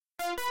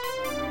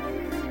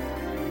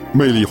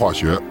魅力化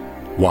学，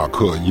瓦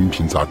克音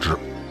频杂志。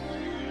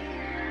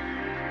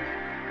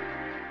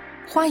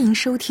欢迎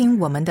收听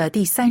我们的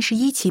第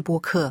31期播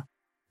客，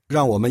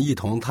让我们一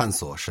同探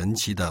索神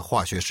奇的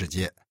化学世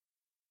界。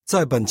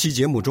在本期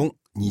节目中，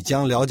你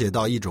将了解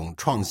到一种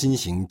创新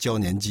型胶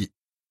粘剂，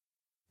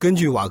根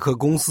据瓦克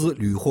公司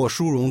屡获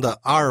殊荣的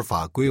阿尔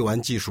法硅烷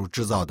技术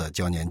制造的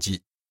胶粘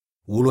剂，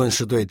无论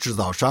是对制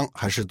造商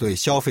还是对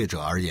消费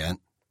者而言，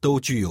都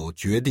具有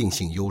决定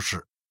性优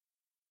势。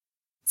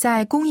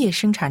在工业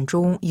生产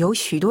中，有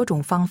许多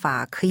种方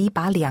法可以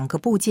把两个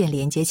部件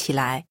连接起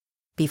来。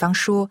比方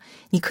说，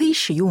你可以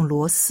使用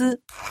螺丝，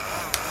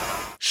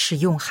使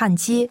用焊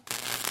接，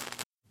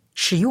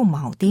使用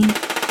铆钉。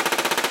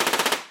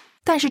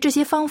但是这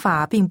些方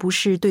法并不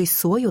是对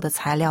所有的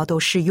材料都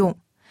适用。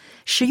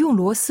使用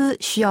螺丝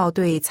需要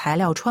对材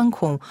料穿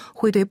孔，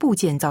会对部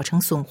件造成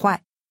损坏。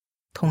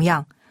同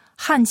样，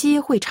焊接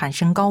会产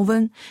生高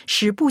温，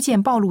使部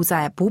件暴露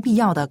在不必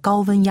要的高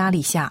温压力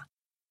下。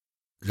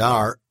然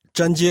而，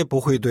粘接不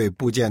会对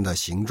部件的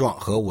形状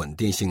和稳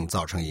定性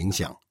造成影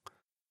响。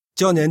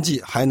胶粘剂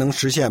还能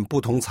实现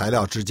不同材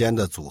料之间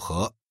的组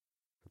合，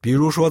比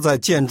如说在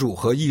建筑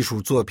和艺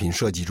术作品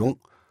设计中，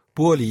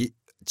玻璃、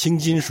轻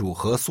金属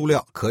和塑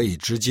料可以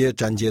直接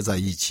粘接在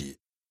一起。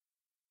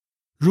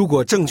如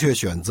果正确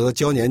选择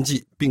胶粘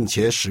剂并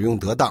且使用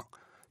得当，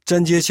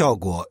粘接效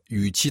果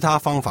与其他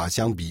方法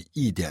相比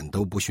一点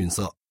都不逊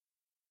色。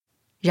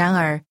然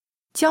而，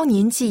胶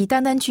粘剂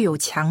单单具有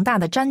强大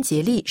的粘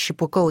结力是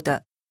不够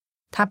的，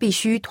它必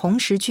须同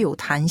时具有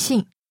弹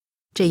性。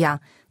这样，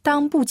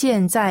当部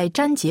件在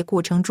粘结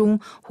过程中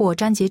或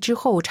粘结之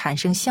后产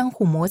生相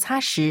互摩擦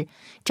时，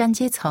粘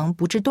接层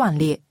不致断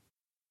裂。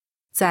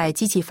在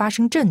机器发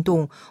生振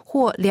动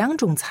或两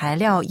种材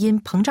料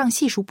因膨胀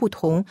系数不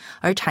同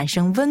而产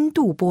生温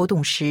度波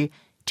动时，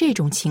这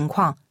种情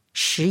况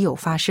时有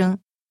发生。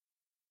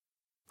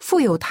富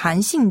有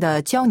弹性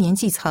的胶粘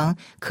剂层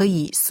可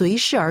以随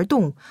势而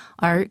动，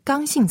而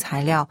刚性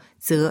材料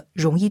则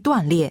容易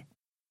断裂。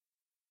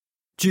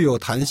具有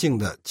弹性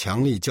的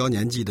强力胶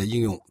粘剂的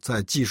应用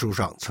在技术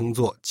上称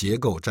作结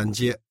构粘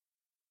接。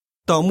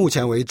到目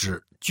前为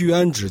止，聚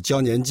氨酯胶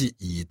粘剂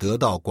已得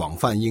到广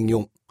泛应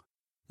用。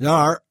然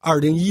而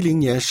2010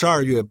年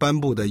12月颁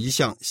布的一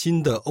项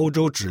新的欧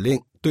洲指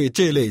令对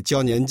这类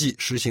胶粘剂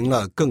实行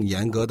了更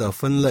严格的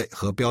分类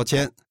和标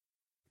签。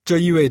这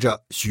意味着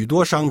许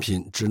多商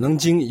品只能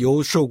经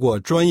由受过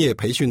专业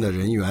培训的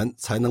人员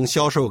才能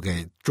销售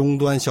给终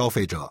端消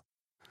费者。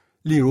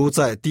例如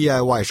在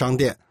DIY 商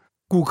店，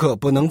顾客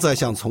不能再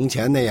像从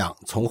前那样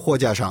从货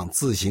架上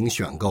自行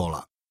选购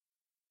了。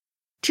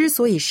之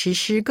所以实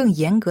施更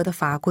严格的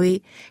法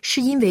规，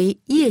是因为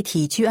液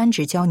体聚氨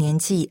酯胶粘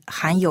剂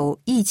含有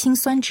异氰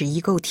酸酯异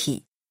构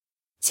体，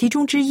其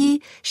中之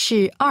一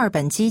是2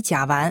苯基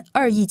甲烷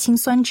2异氰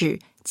酸酯，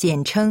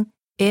简称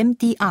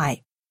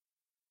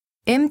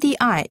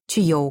MDI。MDI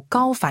具有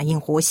高反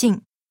应活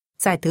性，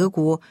在德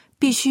国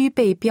必须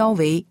被标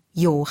为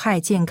有害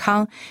健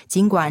康，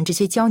尽管这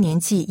些胶粘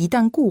剂一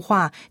旦固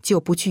化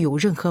就不具有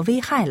任何危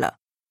害了。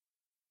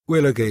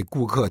为了给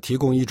顾客提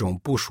供一种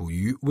不属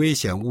于危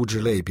险物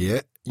质类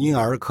别，因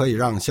而可以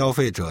让消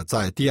费者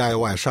在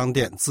DIY 商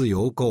店自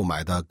由购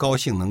买的高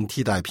性能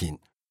替代品，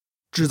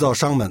制造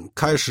商们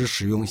开始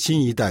使用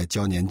新一代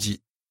胶粘剂。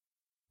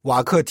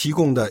瓦克提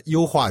供的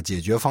优化解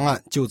决方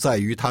案就在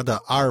于它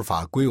的阿尔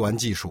法硅烷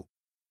技术。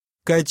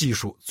该技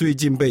术最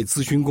近被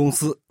咨询公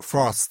司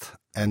Frost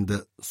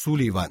and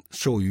Sullivan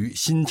授予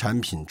新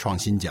产品创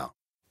新奖。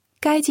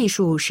该技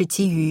术是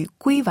基于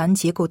硅烷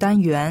结构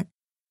单元，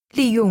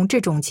利用这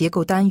种结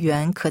构单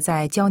元可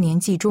在胶粘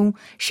剂中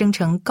生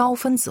成高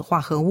分子化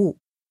合物。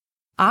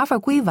阿尔法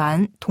硅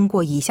烷通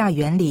过以下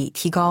原理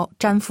提高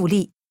粘附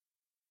力。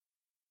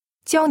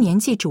胶粘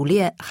剂主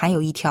链含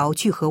有一条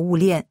聚合物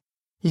链，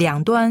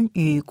两端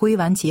与硅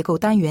烷结构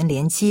单元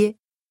连接。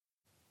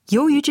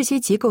由于这些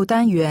结构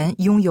单元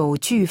拥有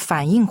具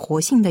反应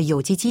活性的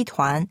有机基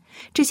团，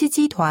这些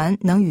基团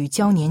能与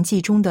胶粘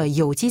剂中的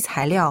有机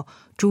材料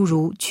诸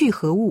如聚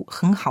合物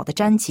很好的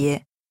粘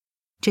结。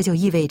这就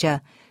意味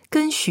着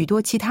跟许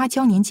多其他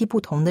胶粘剂不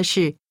同的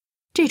是，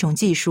这种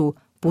技术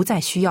不再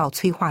需要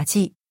催化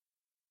剂。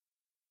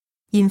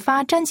引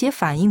发粘结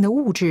反应的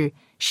物质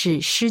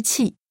是湿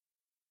气。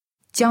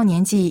胶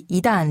粘剂一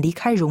旦离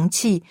开容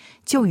器，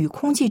就与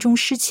空气中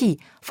湿气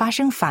发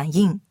生反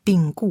应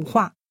并固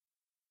化。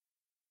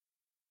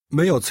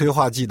没有催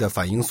化剂的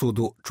反应速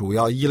度主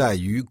要依赖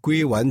于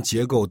硅烷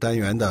结构单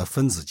元的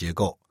分子结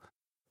构，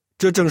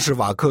这正是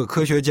瓦克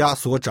科学家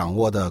所掌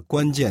握的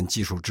关键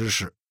技术知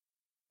识。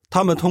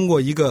他们通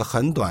过一个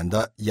很短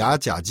的氩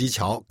钾基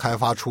桥开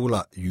发出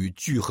了与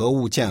聚合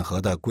物键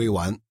合的硅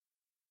烷。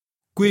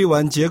硅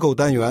烷结构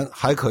单元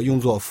还可用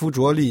作附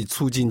着力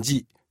促进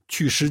剂、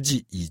去湿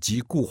剂以及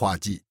固化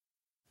剂。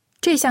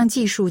这项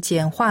技术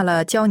简化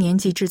了胶粘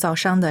剂制造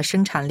商的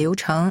生产流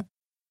程。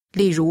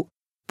例如，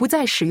不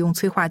再使用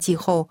催化剂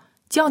后，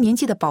胶粘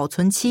剂的保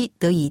存期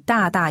得以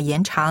大大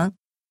延长，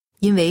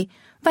因为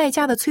外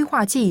加的催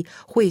化剂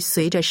会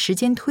随着时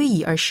间推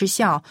移而失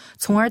效，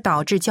从而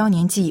导致胶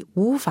粘剂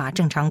无法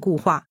正常固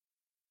化。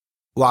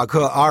瓦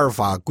克阿尔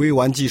法硅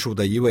烷技术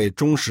的一位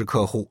忠实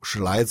客户是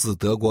来自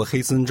德国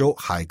黑森州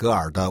海格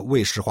尔的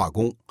卫士化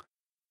工。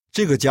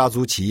这个家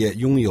族企业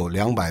拥有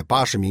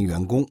280名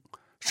员工，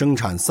生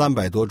产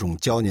300多种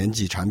胶粘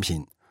剂产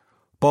品，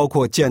包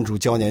括建筑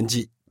胶粘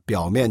剂、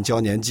表面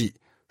胶粘剂、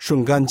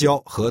顺干胶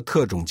和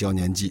特种胶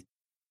粘剂。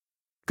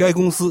该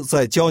公司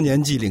在胶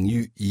粘剂领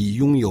域已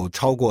拥有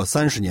超过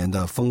30年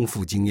的丰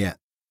富经验。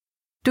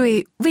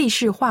对卫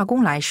士化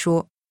工来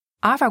说，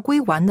阿尔法硅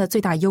烷的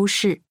最大优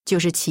势就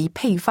是其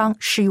配方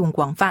适用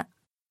广泛。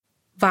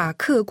瓦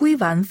克硅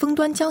烷封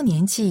端胶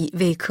粘剂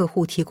为客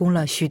户提供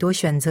了许多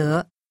选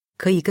择，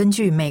可以根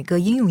据每个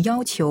应用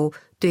要求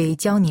对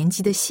胶粘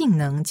剂的性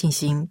能进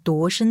行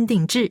度身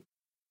定制。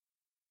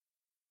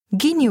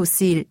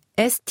Genusil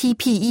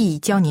STPE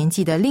胶粘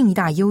剂的另一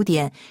大优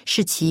点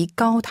是其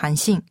高弹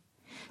性，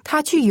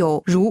它具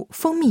有如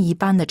蜂蜜一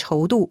般的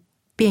稠度，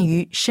便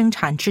于生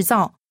产制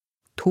造，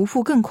涂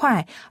覆更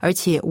快，而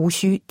且无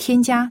需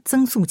添加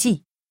增速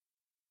剂。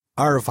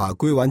阿尔法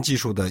硅烷技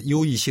术的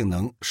优异性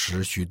能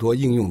使许多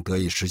应用得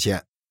以实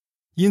现，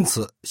因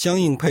此相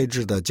应配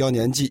置的胶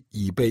粘剂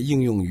已被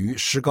应用于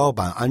石膏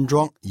板安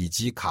装以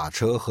及卡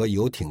车和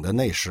游艇的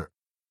内饰。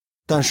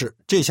但是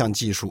这项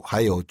技术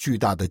还有巨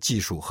大的技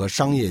术和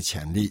商业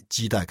潜力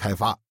亟待开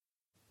发。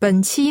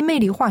本期魅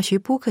力化学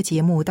播客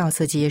节目到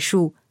此结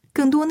束，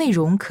更多内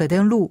容可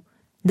登录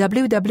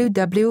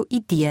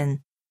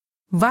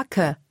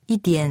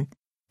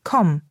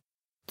www.wacker.com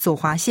左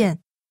滑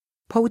线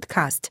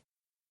podcast。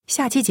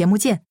 下期节目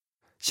见。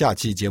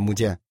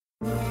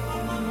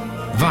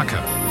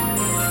Wacker,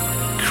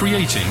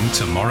 creating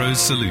tomorrow's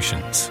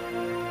solutions.